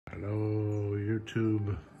Hello,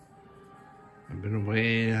 YouTube. I've been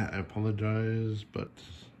away, I apologize, but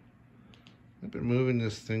I've been moving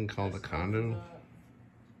this thing called a condo.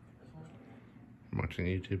 I'm watching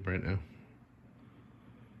YouTube right now.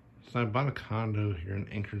 So I bought a condo here in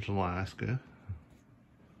Anchorage, Alaska.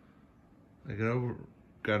 I got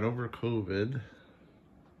over COVID.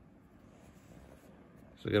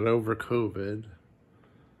 So I got over COVID.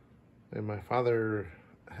 And my father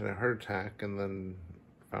had a heart attack and then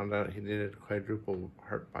found out he needed quadruple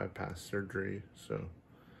heart bypass surgery. So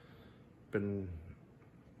been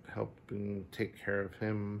helping take care of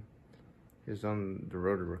him. He's on the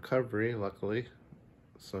road to recovery, luckily.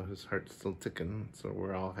 So his heart's still ticking. So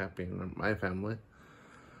we're all happy in my family.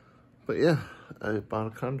 But yeah, I bought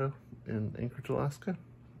a condo in Anchorage, Alaska.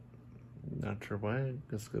 Not sure why, I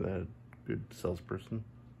guess because I had a good salesperson.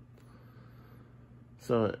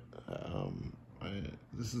 So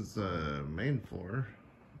this is the main floor,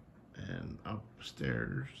 and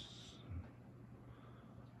upstairs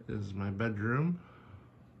is my bedroom,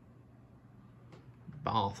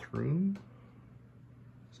 bathroom.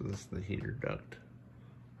 So this is the heater duct,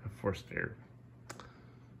 forced air.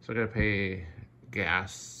 So I gotta pay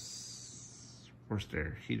gas, forced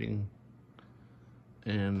air heating,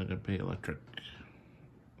 and I gotta pay electric.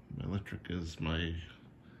 My electric is my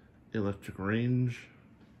electric range,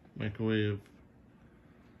 microwave,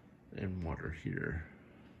 and water heater.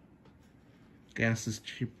 Gas is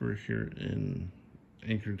cheaper here in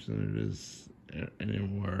Anchorage than it is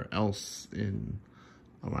anywhere else in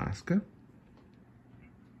Alaska.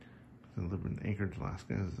 I live in Anchorage,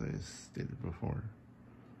 Alaska, as I stated before.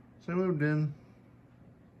 So I moved in,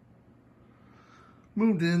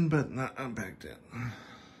 but not unpacked yet.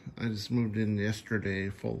 I just moved in yesterday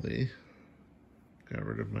fully. Got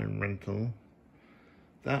rid of my rental.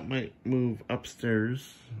 That might move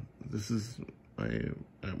upstairs. This is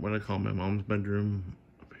what I call my mom's bedroom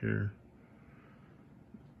up here.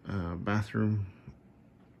 Bathroom,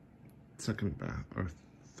 second bath or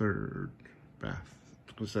third bath,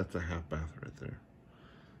 because that's a half bath right there.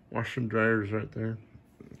 Washer and dryer's right there.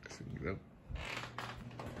 So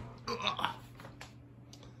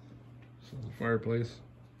the fireplace.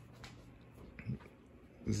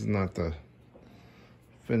 This is not the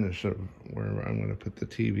finish of where I'm going to put the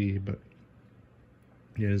TV, but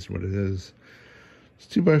it is what it is. It's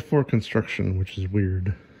 2x4 construction, which is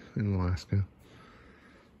weird in Alaska.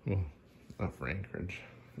 Well, not for Anchorage.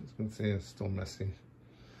 As you can see, it's still messy.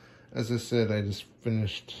 As I said, I just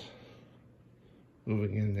finished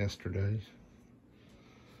moving in yesterday.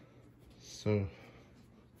 So,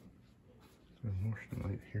 I'm more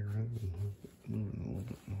light here. I've been moving a little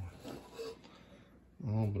bit more.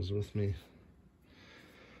 Mom was with me.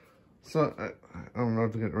 So I don't know,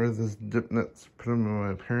 to get rid of this dip nuts, put them in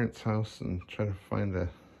my parents' house and try to find a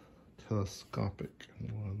telescopic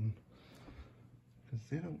one, because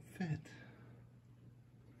they don't fit.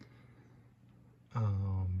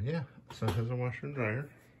 Yeah, so it has a washer and dryer,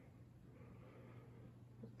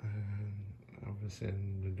 and obviously I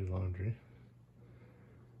need to do laundry.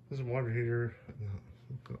 There's a water heater, and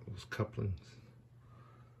got those couplings.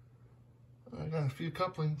 I got a few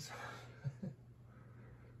couplings.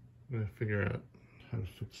 I'm gonna figure out how to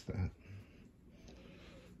fix that.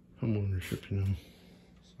 Home ownership, you know.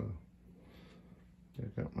 So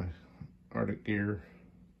I got my Arctic gear.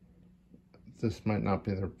 This might not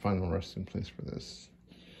be the final resting place for this.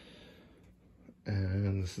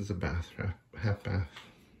 And this is a bath, half bath.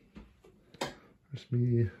 There's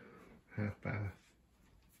me, half bath,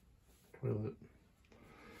 toilet,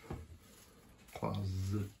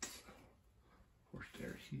 closet, forced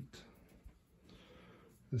air heat.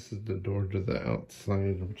 This is the door to the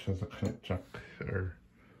outside, which has a chuck or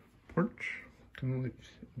porch, kind of like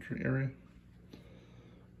entry area,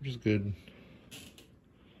 which is good.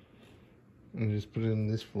 And just put in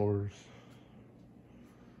these floors.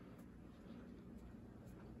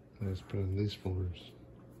 And just put in these floors.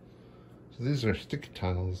 So these are sticky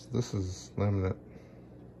tiles. This is laminate.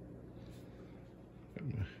 Got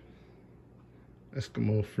my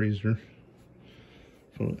Eskimo freezer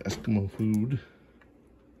full of Eskimo food.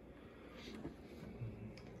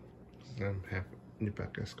 I'm half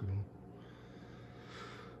unpacked Eskimo.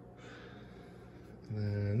 And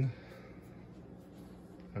then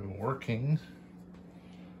I have a working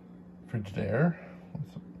Frigidaire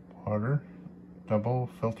with water,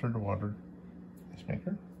 double filtered water ice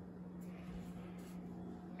maker.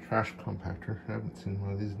 Trash compactor. I haven't seen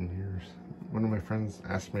one of these in years. One of my friends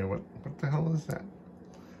asked me what the hell is that?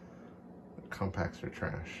 It compacts your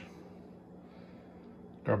trash.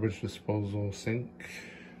 Garbage disposal sink.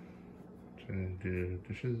 And do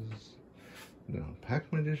dishes, No,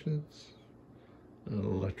 pack my dishes.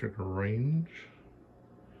 Electric range.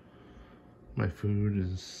 My food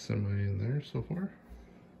is semi in there so far.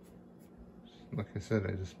 Like I said,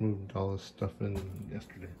 I just moved all this stuff in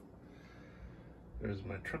yesterday. There's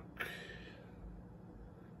my truck.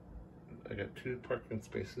 I got 2 parking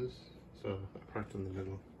spaces, so I parked in the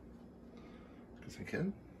middle because I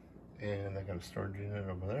can. And I got a storage unit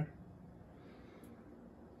over there.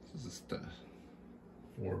 This is just a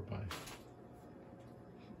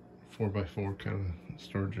 4x4 kind of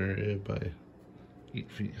storage area by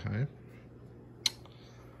 8 feet high.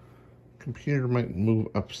 Computer might move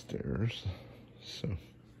upstairs, so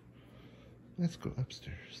let's go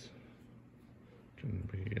upstairs. Trying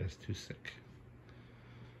to be guys too sick.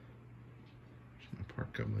 There's my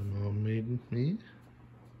parka my mom made me.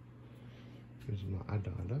 There's my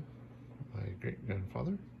Adada, my great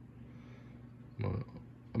grandfather, my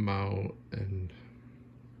Mao and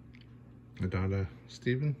Adada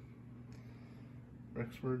Stephen,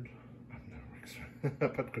 Rexford, I'm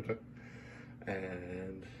not Rexford,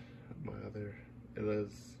 and my other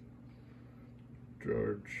Eliz,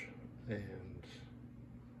 George, and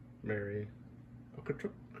Mary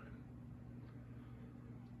Okachuk,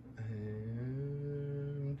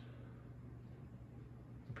 and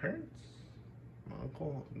my parents, my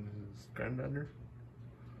uncle and his granddaughter.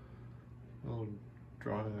 A little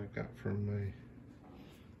drawing I got from my,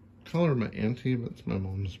 call her my auntie, but it's my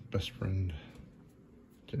mom's best friend,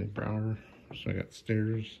 Jenny Brower. So I got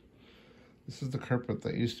stairs. This is the carpet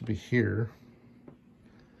that used to be here,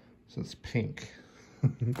 so it's pink.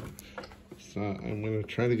 So I'm gonna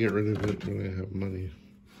try to get rid of it when I have money.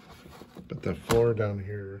 But the floor down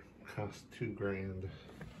here cost $2,000.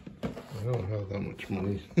 I don't have that much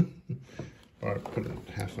money. Or I put it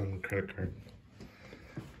half on the credit card.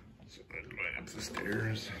 So I'm going up the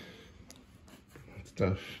stairs. And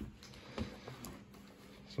stuff.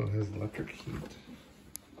 So it has electric heat.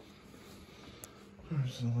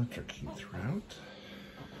 There's electric heat throughout.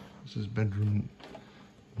 This is bedroom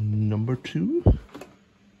number 2.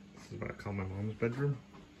 This is what I call my mom's bedroom.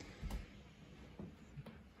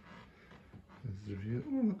 There's the view.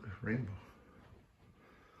 Oh, look, a rainbow.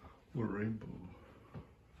 A rainbow. A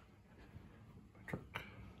truck.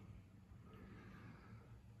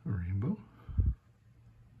 A rainbow.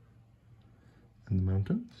 And the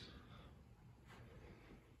mountains.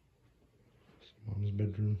 This is mom's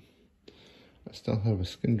bedroom. I still have a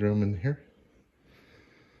skin drum in here.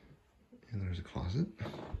 And there's a closet.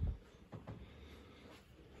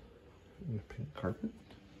 And a pink carpet.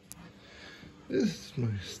 This is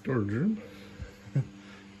my storage room.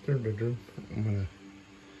 3rd bedroom. I'm gonna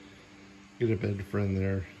get a bed for in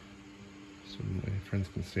there so my friends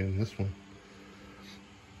can stay in this one.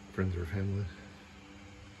 Friends or family.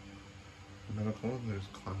 Medical, and there's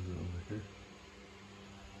a closet over here.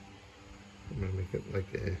 I'm gonna make it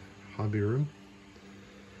like a hobby room.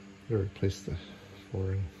 I replaced the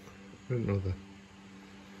flooring. I didn't know the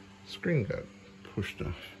screen got pushed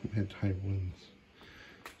off. It had high winds.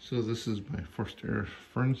 So this is my forced air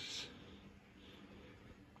furnace.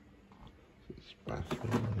 This is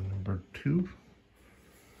bathroom number 2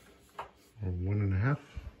 or 1.5.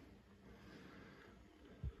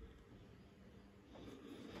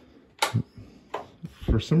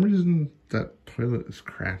 For some reason that toilet is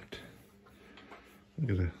cracked. I'm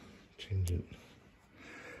gonna change it.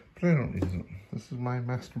 But I don't use it. This is my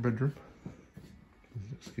master bedroom.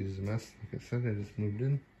 Excuse the mess. Like I said, I just moved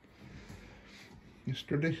in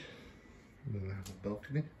yesterday. And then I have a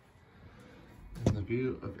balcony and the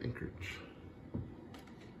view of Anchorage.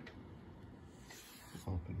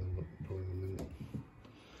 I'll open the door in a minute.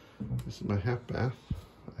 This is my half bath.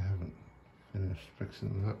 I haven't finished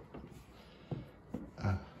fixing that.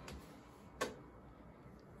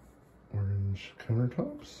 Orange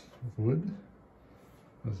countertops with wood.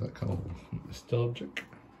 What is that called? Nostalgic.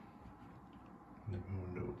 Leave the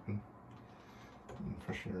window open. And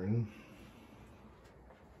fresh air in.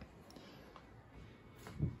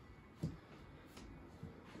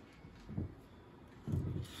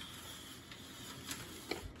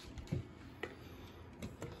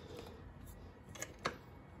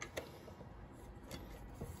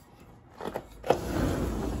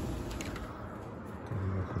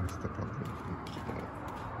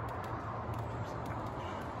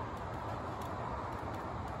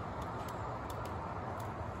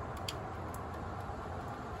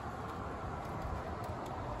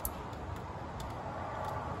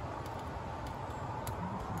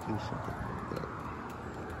 Do something like that.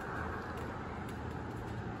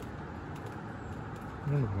 I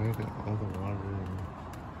don't know why I got all the water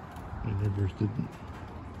and my neighbors didn't.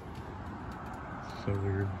 It's so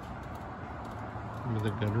weird. Maybe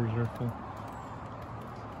the gutters are full.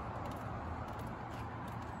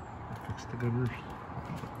 Fix the gutters.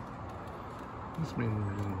 That's the main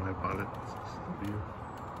reason why I bought it. It's just the view.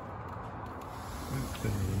 And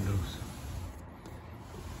clean the windows.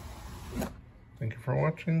 Thank you for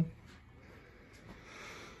watching.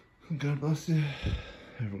 God bless you.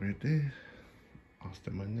 Have a great day.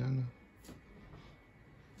 Hasta mañana.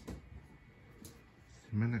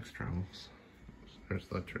 See my next travels. There's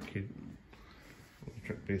the electric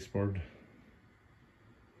baseboard.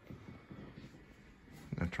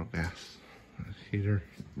 Natural gas heater.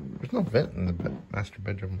 There's no vent in the master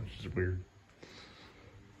bedroom, which is weird.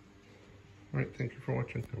 Alright, thank you for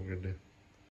watching. Have a good day.